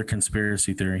was another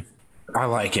conspiracy theory. I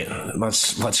like it.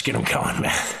 Let's get him going,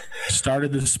 man.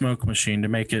 Started the smoke machine to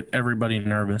make everybody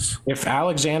nervous. If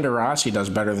Alexander Rossi does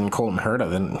better than Colton Herta,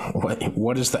 then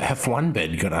what is the F1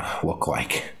 bid gonna look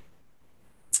like?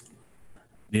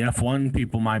 The F1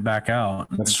 people might back out.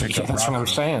 That's what I'm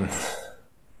saying.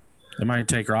 They might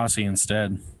take Rossi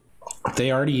instead.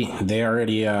 They already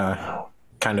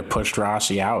kind of pushed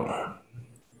Rossi out.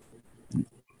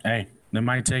 Hey, they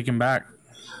might take him back.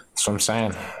 That's what I'm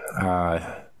saying.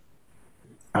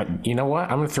 You know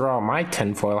what? I'm going to throw out my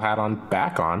tinfoil hat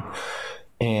back on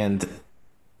and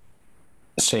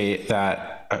say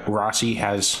that Rossi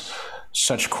has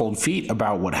such cold feet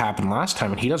about what happened last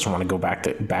time, and he doesn't want to go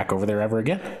back over there ever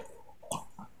again.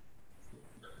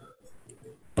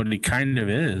 But he kind of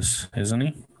is, isn't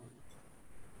he?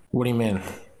 What do you mean?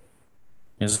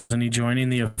 Isn't he joining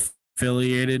the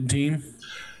affiliated team?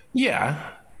 Yeah,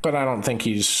 but I don't think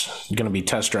he's going to be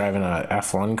test driving a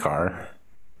F1 car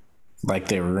like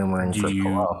they were rumoring for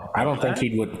Palou. I don't think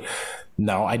he would.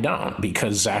 No, I don't,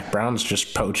 because Zach Brown's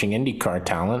just poaching IndyCar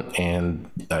talent and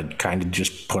kind of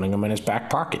just putting them in his back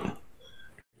pocket.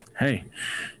 Hey,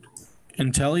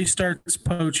 until he starts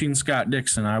poaching Scott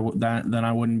Dixon, then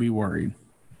I wouldn't be worried.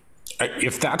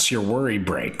 If that's your worry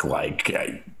break,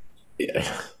 we're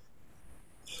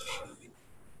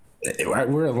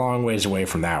a long ways away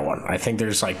from that one. I think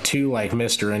there's like 2 like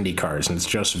Mr. IndyCars, and it's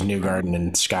Joseph Newgarden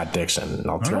and Scott Dixon.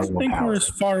 And I don't think we're as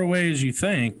far away as you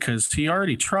think, because he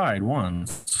already tried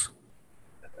once.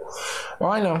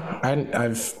 Well, I know.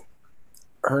 I've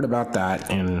heard about that,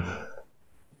 and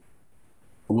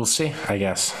We'll see, I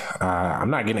guess. I'm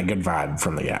not getting a good vibe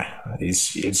from the guy.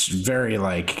 It's very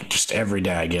like just every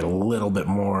day I get a little bit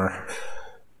more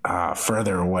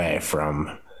further away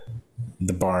from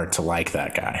the bar to like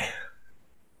that guy.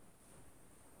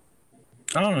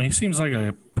 I don't know. He seems like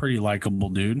a pretty likable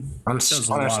dude. On a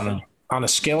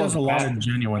scale of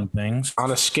genuine things.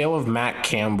 On a scale of Matt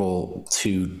Campbell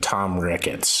to Tom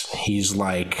Ricketts, he's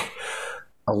like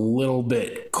a little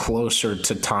bit closer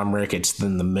to Tom Ricketts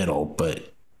than the middle, but.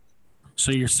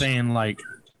 So you're saying like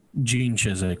Gene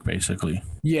Chizik, basically.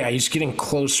 Yeah, he's getting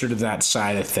closer to that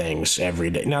side of things every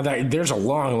day. Now, there's a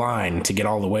long line to get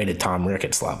all the way to Tom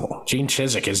Ricketts' level. Gene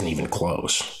Chizik isn't even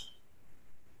close.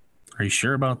 Are you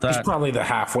sure about that? He's probably the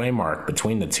halfway mark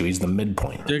between the two. He's the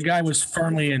midpoint. The guy was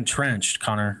firmly entrenched,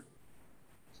 Connor.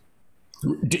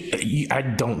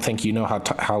 I don't think you know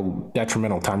how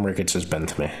detrimental Tom Ricketts has been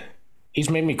to me.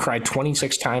 He's made me cry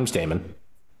 26 times, Damon.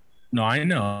 No, I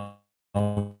know.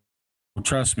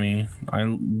 Trust me,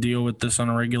 I deal with this on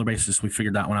a regular basis. We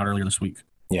figured that one out earlier this week.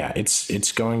 Yeah,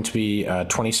 it's going to be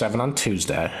 27 on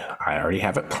Tuesday. I already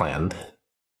have it planned.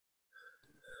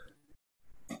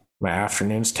 My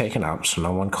afternoon's taken up, so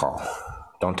no one call.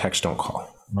 Don't text, don't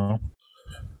call. No.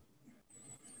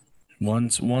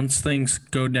 Once things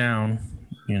go down,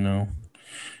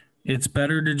 it's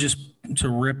better to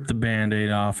rip the Band-Aid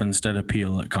off instead of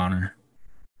peel it, Connor.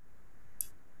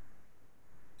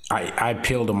 I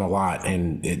peeled them a lot,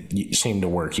 and it seemed to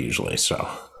work usually, so.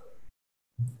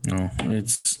 No,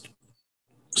 it's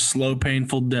slow,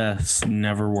 painful deaths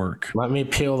never work. Let me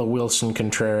peel the Wilson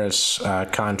Contreras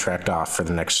contract off for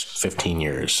the next 15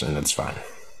 years, and it's fine.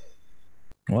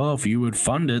 Well, if you would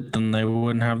fund it, then they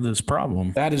wouldn't have this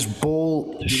problem. That is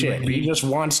bullshit. He just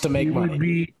wants to make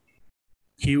money.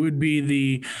 He would be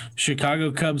the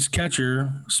Chicago Cubs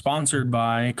catcher sponsored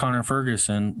by Connor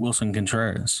Ferguson, Wilson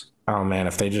Contreras. Oh, man,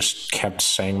 if they just kept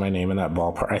saying my name in that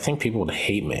ballpark, I think people would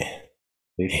hate me.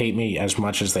 They'd hate me as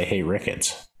much as they hate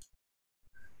Ricketts.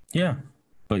 Yeah,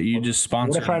 but you just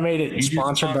sponsored. What if I made it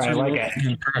sponsored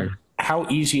by how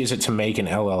easy is it to make an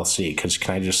LLC? Because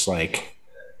can I just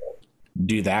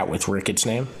do that with Ricketts'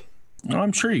 name? No,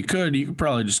 I'm sure you could. You could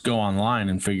probably just go online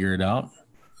and figure it out.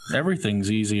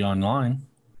 Everything's easy online.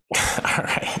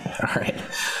 All right.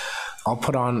 I'll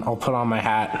put on my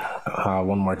hat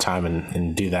one more time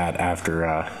and do that after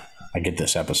I get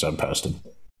this episode posted.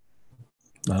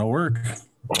 That'll work.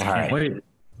 All right. Wait.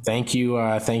 Thank you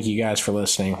guys for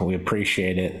listening. We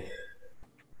appreciate it.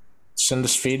 Send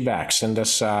us feedback. Send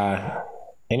us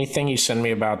anything you send me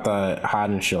about the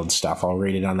Hodenshield stuff. I'll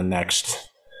read it on the next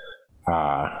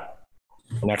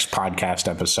podcast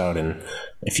episode. And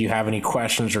if you have any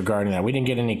questions regarding that, we didn't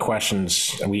get any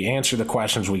questions. We answered the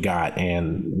questions we got,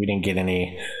 and we didn't get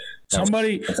any.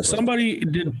 Somebody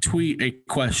did tweet a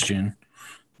question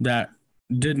that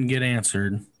didn't get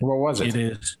answered. What was it? It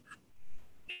is.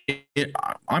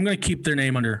 I'm going to keep their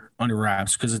name under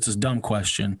wraps because it's a dumb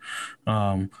question.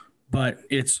 But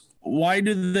it's, why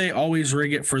do they always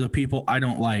rig it for the people I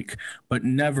don't like, but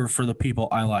never for the people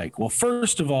I like? Well,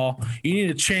 first of all, you need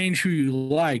to change who you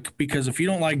like, because if you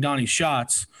don't like Donnie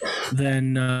Schatz,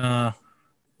 then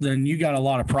you got a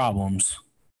lot of problems.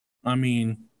 I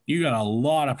mean, you got a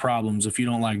lot of problems if you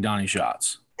don't like Donnie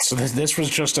Schatz. So this was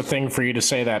just a thing for you to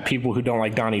say that people who don't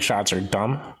like Donnie Schatz are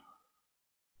dumb?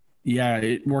 Yeah,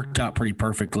 it worked out pretty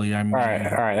perfectly. I mean, all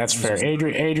right, that's fair.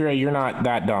 Adria, you're not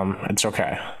that dumb. It's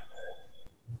okay.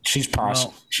 She's posse.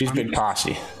 Well, she's big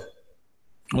posse.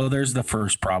 Well, there's the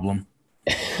first problem.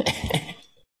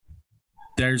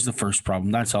 There's the first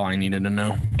problem. That's all I needed to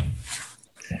know.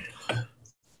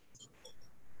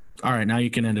 All right, now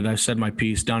you can end it. I've said my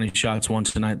piece. Donnie Schatz won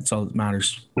tonight. That's all that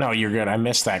matters. No, you're good. I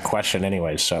missed that question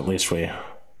anyways, so at least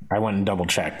I went and double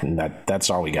checked, and that's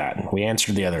all we got. We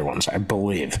answered the other ones, I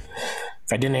believe.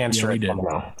 If I didn't answer it, I don't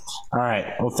know. All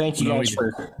right. Well, thank you guys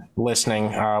for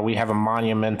listening. We have a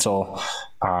monumental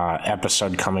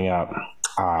episode coming up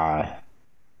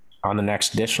on the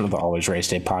next edition of the Always Race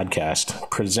Day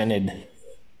podcast, presented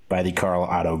by the Carl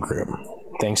Auto Group.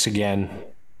 Thanks again.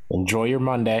 Enjoy your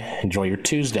Monday. Enjoy your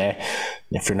Tuesday.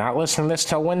 If you're not listening to this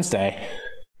till Wednesday,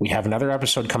 we have another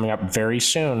episode coming up very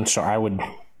soon, so I would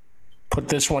put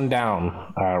this one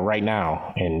down right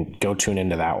now and go tune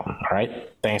into that one. All right?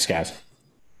 Thanks, guys.